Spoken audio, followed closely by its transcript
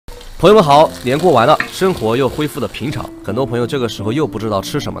朋友们好，年过完了，生活又恢复了平常。很多朋友这个时候又不知道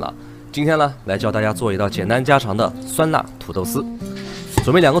吃什么了。今天呢，来教大家做一道简单家常的酸辣土豆丝。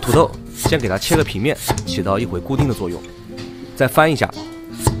准备2个土豆，先给它切个平面，起到一回固定的作用。再翻一下，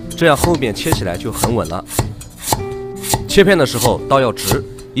这样后面切起来就很稳了。切片的时候刀要直，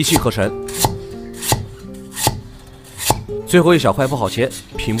一气呵成。最后一小块不好切，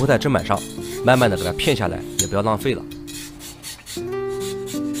平铺在砧板上，慢慢的给它片下来，也不要浪费了。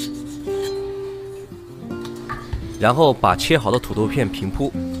然后把切好的土豆片平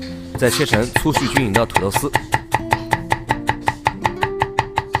铺，再切成粗细均匀的土豆丝。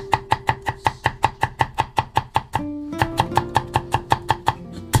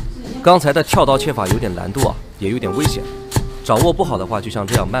刚才的跳刀切法有点难度啊，也有点危险，掌握不好的话，就像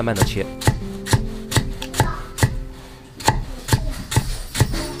这样慢慢的切。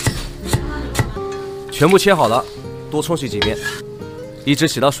全部切好了，多冲洗几遍，一直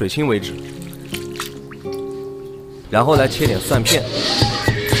洗到水清为止。然后来切点蒜片、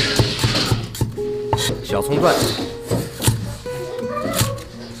小葱段、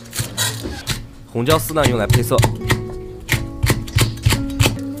红椒丝呢用来配色，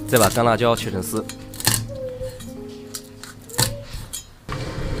再把干辣椒切成丝。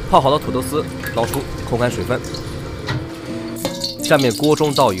泡好的土豆丝捞出，控干水分。下面锅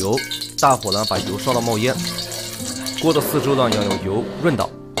中倒油，大火呢把油烧到冒烟，锅的四周呢要用油润到，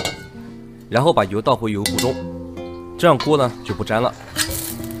然后把油倒回油壶中。这样锅呢就不粘了。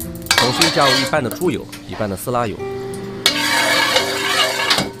重新加入一半的猪油，一半的色拉油。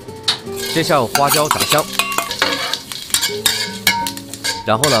先下入花椒炸香，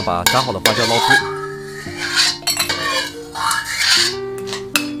然后呢把炸好的花椒捞出，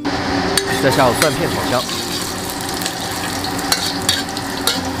再下入蒜片炒香，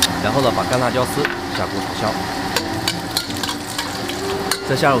然后呢把干辣椒丝下锅炒香，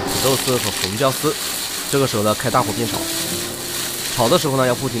再下入土豆丝和红椒丝。这个时候呢，开大火煸炒。炒的时候呢，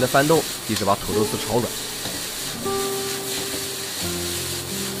要不停的翻动，一直把土豆丝炒软。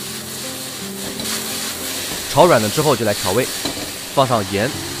炒软了之后，就来调味，放上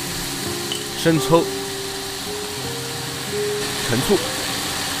盐、生抽、陈醋。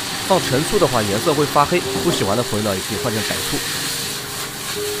放陈醋的话，颜色会发黑，不喜欢的朋友呢，也可以换成白醋。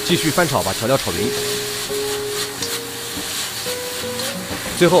继续翻炒，把调料炒匀。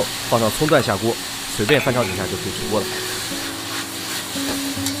最后放上葱段下锅。随便翻炒几下就可以出锅了。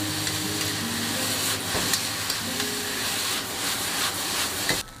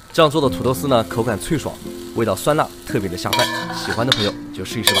这样做的土豆丝呢，口感脆爽，味道酸辣，特别的下饭。喜欢的朋友就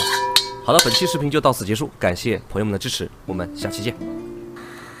试一试吧。好了，本期视频就到此结束，感谢朋友们的支持，我们下期见。